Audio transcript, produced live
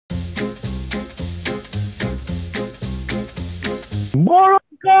Mortal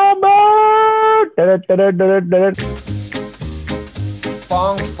Kombat!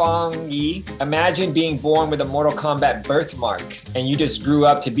 Fong Yi, imagine being born with a Mortal Kombat birthmark and you just grew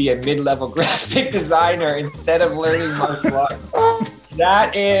up to be a mid-level graphic designer instead of learning martial arts.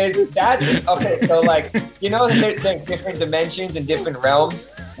 That's okay. So like, you know, there's different dimensions and different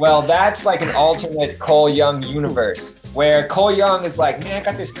realms. Well, that's like an alternate Cole Young universe where Cole Young is like, man, I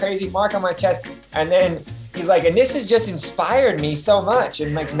got this crazy mark on my chest. And then he's like, and this has just inspired me so much.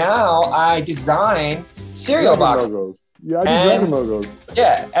 And like now I design cereal boxes. Logos. Yeah, I do dragon logos.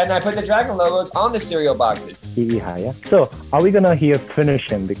 Yeah, and I put the dragon logos on the cereal boxes. So, are we gonna hear finish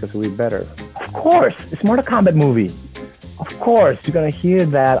him because we better? Of course, it's Mortal Kombat movie. Of course, you're gonna hear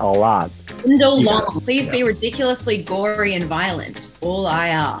that a lot. Window long. Please be ridiculously gory and violent. All I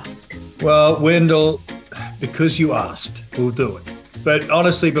ask. Well, Wendell, because you asked, we'll do it. But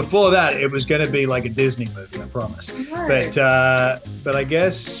honestly, before that, it was going to be like a Disney movie, I promise. Right. But I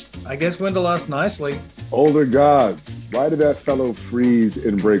guess Wendell asked nicely. Older gods, why did that fellow freeze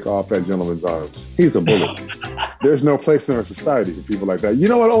and break off that gentleman's arms? He's a bully. There's no place in our society for people like that. You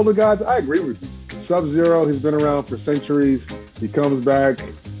know what, older gods? I agree with you. Sub-Zero, he's been around for centuries. He comes back.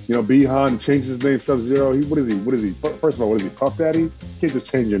 You know, Bihan changes his name Sub-Zero. What is he? First of all, what is he? Puff Daddy? You can't just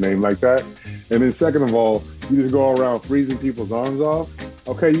change your name like that. And then second of all, you just go around freezing people's arms off.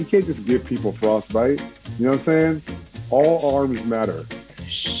 Okay, you can't just give people frostbite. You know what I'm saying? All arms matter.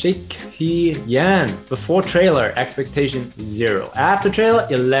 Shik Hee Yan. Before trailer, expectation 0. After trailer,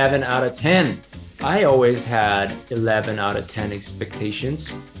 11 out of 10. I always had 11 out of 10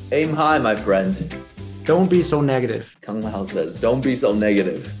 expectations. Aim high, my friend. Don't be so negative. Kang Lao says, don't be so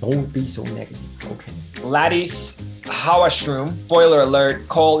negative. Don't be so negative. Okay. Laddies, Hawashroom. Spoiler alert,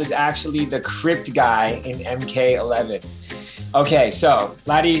 Cole is actually the crypt guy in MK11. Okay, so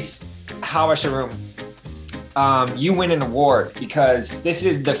Laddies, Hawashroom. You win an award because this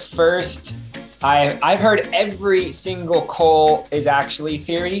is the first I've heard every single Cole is actually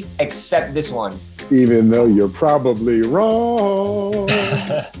theory except this one. Even though you're probably wrong.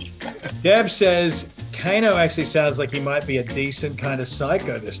 Deb says Kano actually sounds like he might be a decent kind of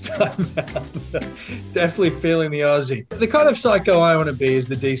psycho this time. Definitely feeling the Aussie. The kind of psycho I want to be is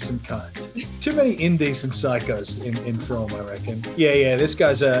the decent kind. Too many indecent psychos in film, I reckon. Yeah. This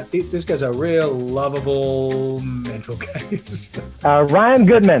guy's a real lovable mental case. Ryan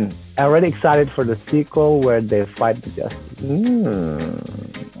Goodman, already excited for the sequel where they fight the justice.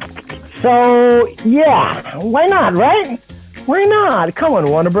 So yeah, why not, right? Why not? Come on,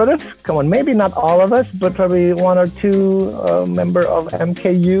 Warner Brothers. Come on, maybe not all of us, but probably one or two member of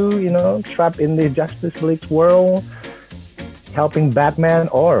MKU, you know, trapped in the Justice League world, helping Batman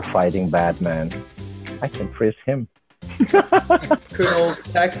or fighting Batman. I can praise him. Colonel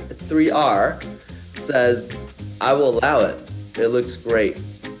Tech 3R says, I will allow it. It looks great.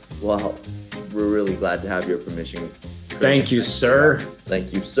 Well, we're really glad to have your permission. Thank you, sir.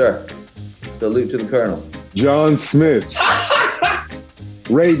 Thank you, sir. Salute to the Colonel. John Smith.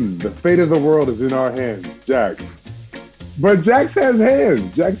 Raiden, the fate of the world is in our hands. Jax. But Jax has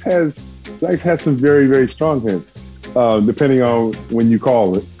hands. Jax has some very, very strong hands. Depending on when you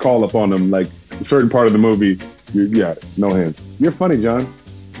call upon him, like a certain part of the movie, no hands. You're funny, John.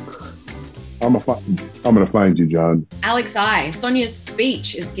 I'm gonna find you, John. Alex I. Sonya's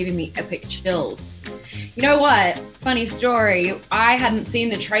speech is giving me epic chills. You know what? Funny story. I hadn't seen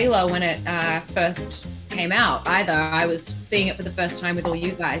the trailer when it first came out either. I was seeing it for the first time with all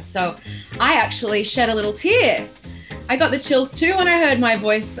you guys. So I actually shed a little tear. I got the chills too when I heard my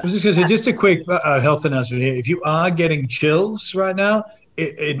voice. I was just going to say, just a quick health announcement here. If you are getting chills right now,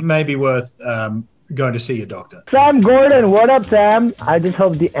 it may be worth going to see your doctor. Sam Gordon, what up, Sam? I just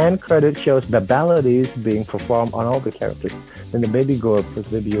hope the end credit shows the melodies being performed on all the characters. Then the Baby Gore plus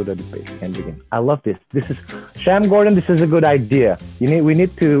Baby Yoda debate can begin. I love this. This is Sam Gordon. This is a good idea. We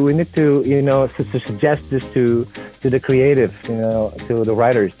need to suggest this to the creative, to the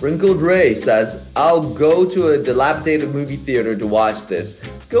writers. Wrinkled Ray says, I'll go to a dilapidated movie theater to watch this.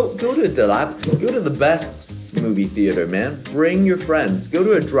 Go to the best movie theater, man. Bring your friends. Go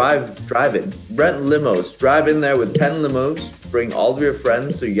to a drive-in. Rent limos. Drive in there with 10 limos. Bring all of your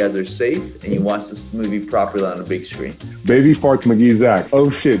friends so you guys are safe and you watch this movie properly on a big screen. Baby Farts McGee's Axe.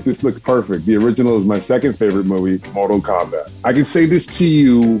 Oh shit, this looks perfect. The original is my second favorite movie, Mortal Kombat. I can say this to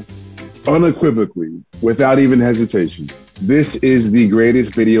you unequivocally, without even hesitation. This is the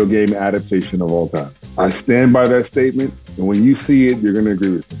greatest video game adaptation of all time. I stand by that statement, and when you see it, you're going to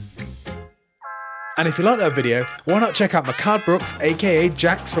agree with me. And if you like that video, why not check out Mehcad Brooks, aka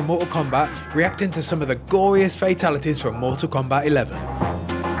Jax from Mortal Kombat, reacting to some of the goriest fatalities from Mortal Kombat 11.